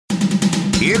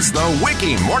It's the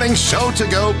Wiki Morning Show to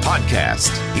Go podcast.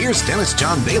 Here's Dennis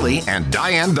John Bailey and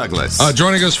Diane Douglas.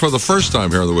 Joining us for the first time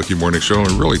here on the Wiki Morning Show,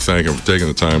 and really thank him for taking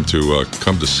the time to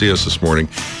come to see us this morning,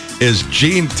 is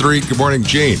Gene 3. Good morning,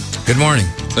 Gene. Good morning.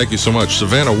 Thank you so much.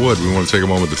 Savannah Wood, we want to take a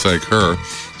moment to thank her.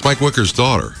 It's Mike Wicker's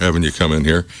daughter having you come in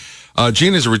here.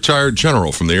 Gene is a retired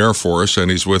general from the Air Force,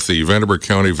 and he's with the Vanderburgh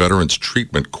County Veterans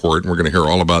Treatment Court, and we're going to hear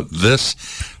all about this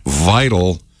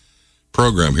vital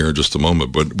program here in just a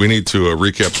moment. But we need to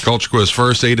recap the culture quiz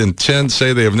first. 8 and 10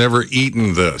 say they have never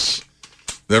eaten this.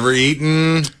 Never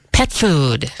eaten... pet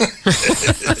food.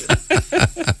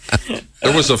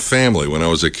 There was a family when I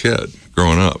was a kid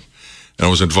growing up, and I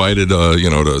was invited,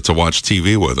 to watch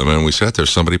TV with them, and we sat there.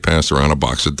 Somebody passed around a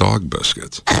box of dog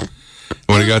biscuits.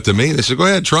 When it got to me, they said, "Go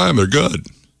ahead, try them. They're good."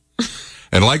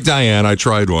 And like Diane, I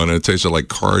tried one, and it tasted like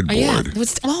cardboard. Oh, yeah, it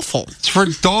was awful. It's for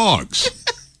dogs.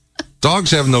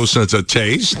 Dogs have no sense of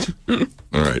taste. All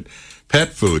right.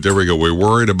 Pet food. There we go. We're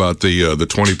worried about the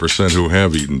 20% who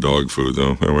have eaten dog food,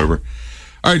 though, however.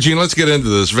 All right, Gene, let's get into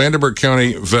this. Vanderburgh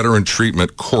County Veteran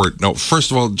Treatment Court. Now,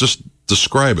 first of all, just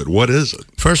describe it. What is it?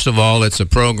 First of all, it's a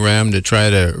program to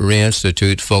try to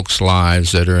reinstitute folks'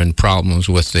 lives that are in problems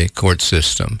with the court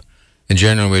system. And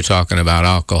generally, we're talking about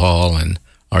alcohol and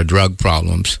our drug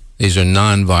problems. These are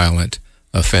nonviolent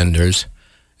offenders,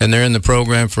 and they're in the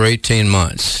program for 18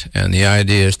 months, and the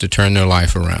idea is to turn their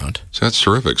life around. So that's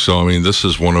terrific. So, I mean, this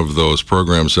is one of those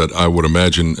programs that I would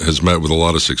imagine has met with a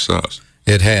lot of success.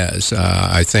 It has.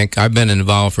 I think I've been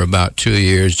involved for about 2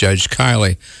 years. Judge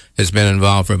Kiley has been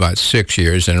involved for about 6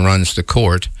 years and runs the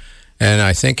court, and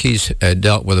I think he's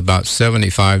dealt with about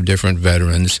 75 different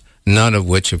veterans, none of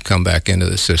which have come back into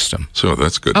the system. So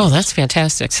that's good. Oh, that's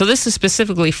fantastic. So this is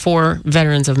specifically for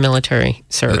veterans of military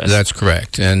service. That's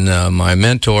correct. And my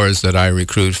mentors that I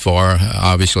recruit for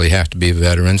obviously have to be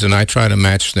veterans, and I try to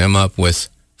match them up with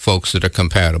folks that are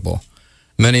compatible.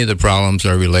 Many of the problems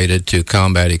are related to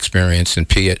combat experience and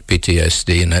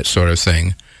PTSD and that sort of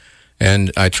thing.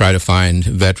 And I try to find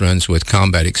veterans with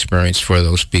combat experience for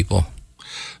those people.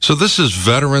 So this is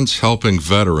veterans helping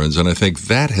veterans, and I think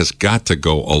that has got to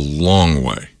go a long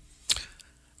way.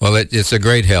 Well, it's a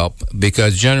great help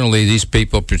because generally these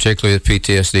people, particularly with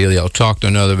PTSD, they'll talk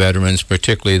to other veterans,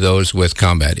 particularly those with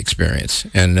combat experience.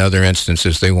 And in other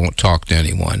instances, they won't talk to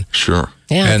anyone. Sure.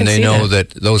 Yeah, and they know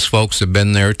that those folks have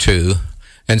been there too.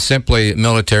 And simply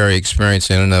military experience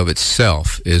in and of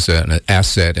itself is an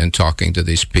asset in talking to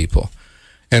these people.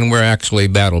 And we're actually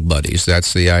battle buddies.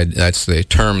 That's the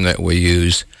term that we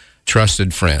use,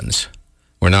 trusted friends.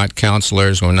 We're not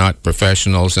counselors. We're not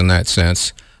professionals in that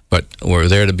sense, but we're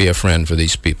there to be a friend for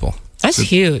these people. That's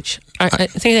huge. I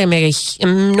think they make an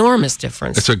enormous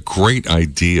difference. It's a great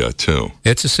idea, too.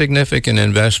 It's a significant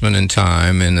investment in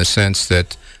time in the sense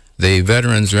that the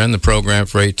veterans are in the program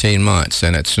for 18 months,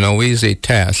 and it's no easy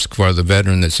task for the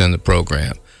veteran that's in the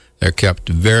program. They're kept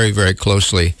very, very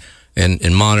closely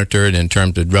and monitored in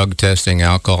terms of drug testing,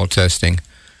 alcohol testing.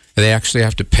 They actually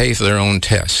have to pay for their own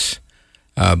tests.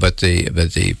 But the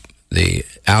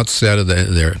outset of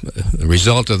the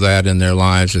result of that in their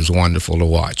lives is wonderful to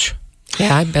watch.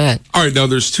 Yeah, I bet. All right, now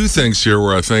there's two things here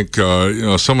where I think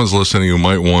someone's listening who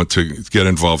might want to get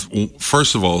involved.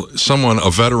 First of all,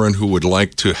 a veteran who would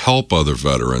like to help other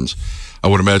veterans. I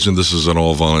would imagine this is an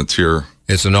all-volunteer.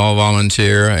 It's an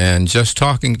all-volunteer, and just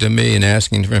talking to me and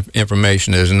asking for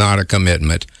information is not a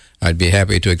commitment. I'd be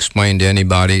happy to explain to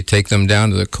anybody, take them down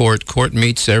to the court. Court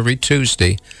meets every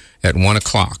Tuesday at 1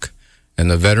 o'clock,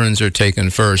 and the veterans are taken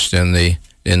first in the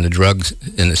drugs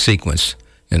in the sequence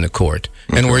in the court.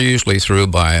 Okay. And we're usually through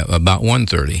by about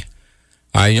 1:30.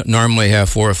 I normally have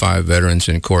 4 or 5 veterans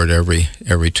in court every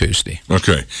Tuesday.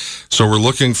 Okay. So we're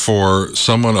looking for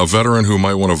a veteran who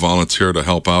might want to volunteer to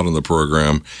help out in the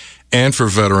program, and for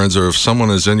veterans, or if someone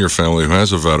is in your family who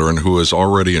has a veteran who is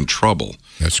already in trouble.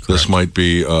 That's correct. This might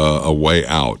be a way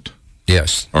out.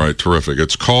 Yes. All right, terrific.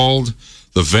 It's called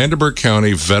the Vanderburgh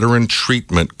County Veteran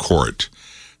Treatment Court.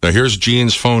 Now, here's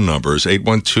Gene's phone numbers,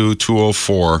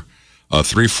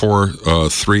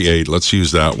 812-204-3438. Let's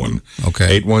use that one.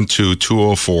 Okay.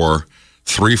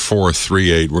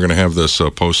 812-204-3438. We're going to have this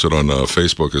posted on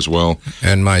Facebook as well.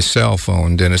 And my cell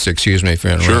phone, Dennis, excuse me for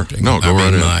interrupting. Sure. No, go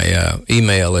right ahead. My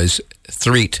email is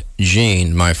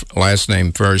threetgene, my last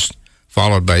name first,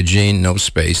 followed by Gene, no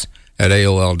space, at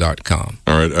AOL.com.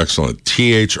 All right, excellent.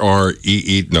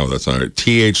 THREE, no, that's not right.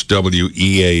 THWEATT.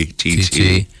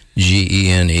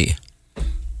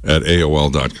 At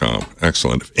AOL.com.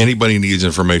 Excellent. If anybody needs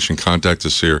information, contact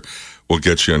us here. We'll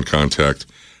get you in contact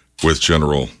with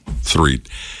General Threet.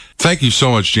 Thank you so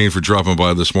much, Gene, for dropping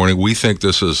by this morning. We think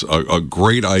this is a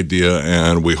great idea,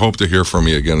 and we hope to hear from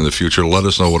you again in the future. Let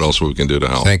us know what else we can do to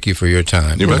help. Thank you for your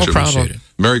time. You No betcha. problem. Appreciate it.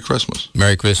 Merry Christmas.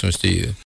 Merry Christmas to you.